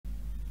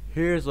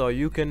Here's how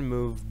you can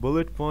move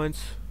bullet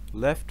points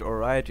left or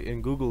right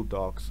in Google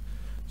Docs.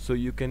 So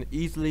you can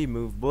easily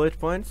move bullet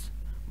points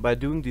by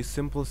doing these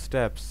simple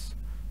steps.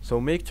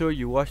 So make sure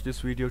you watch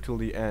this video till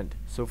the end.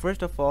 So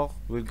first of all,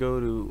 we'll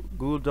go to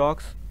Google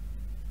Docs.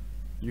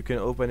 You can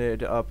open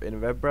it up in a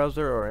web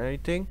browser or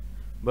anything.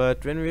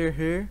 But when we're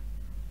here,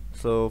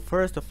 so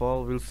first of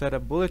all, we'll set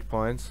up bullet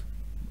points.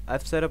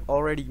 I've set up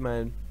already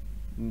my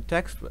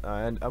text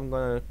and I'm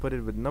gonna put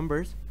it with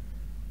numbers.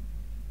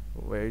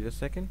 Wait a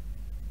second.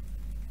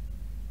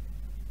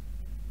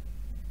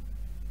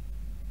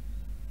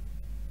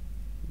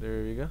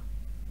 There we go.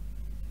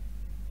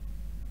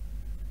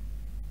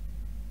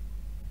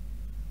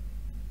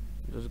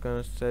 Just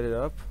gonna set it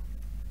up.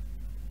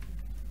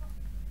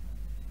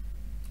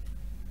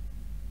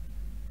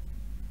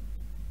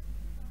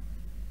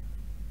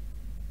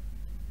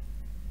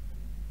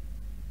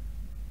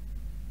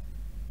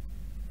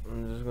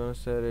 I'm just gonna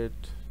set it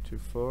to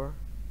 4.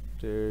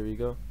 There we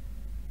go.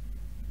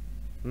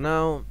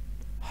 Now,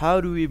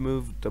 how do we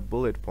move the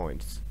bullet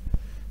points?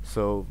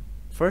 So,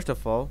 first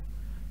of all,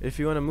 if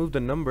you want to move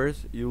the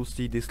numbers, you'll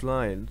see these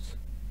lines.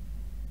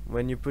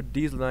 When you put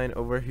these lines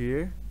over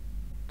here,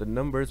 the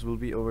numbers will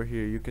be over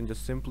here. You can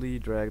just simply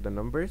drag the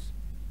numbers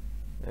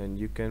and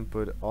you can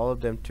put all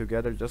of them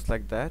together just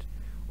like that.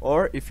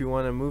 Or if you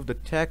want to move the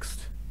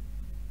text,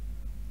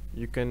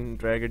 you can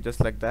drag it just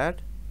like that,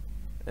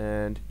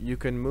 and you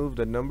can move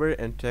the number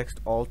and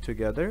text all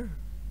together.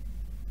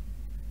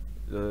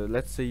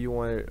 Let's say you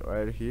want it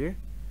right here,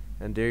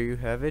 and there you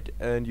have it,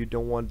 and you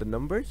don't want the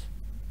numbers.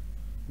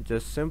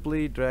 Just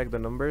simply drag the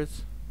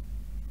numbers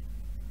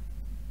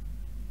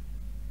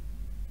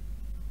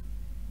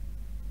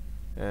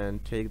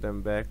and take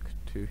them back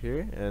to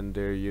here, and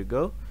there you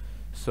go.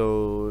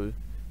 So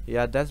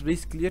yeah, that's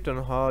basically it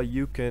on how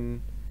you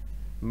can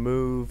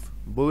move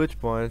bullet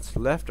points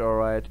left or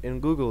right in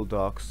Google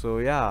Docs. So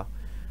yeah,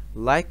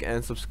 like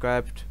and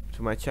subscribe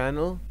to my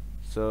channel.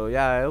 So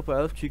yeah, I hope I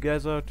helped you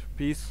guys out.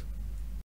 Peace.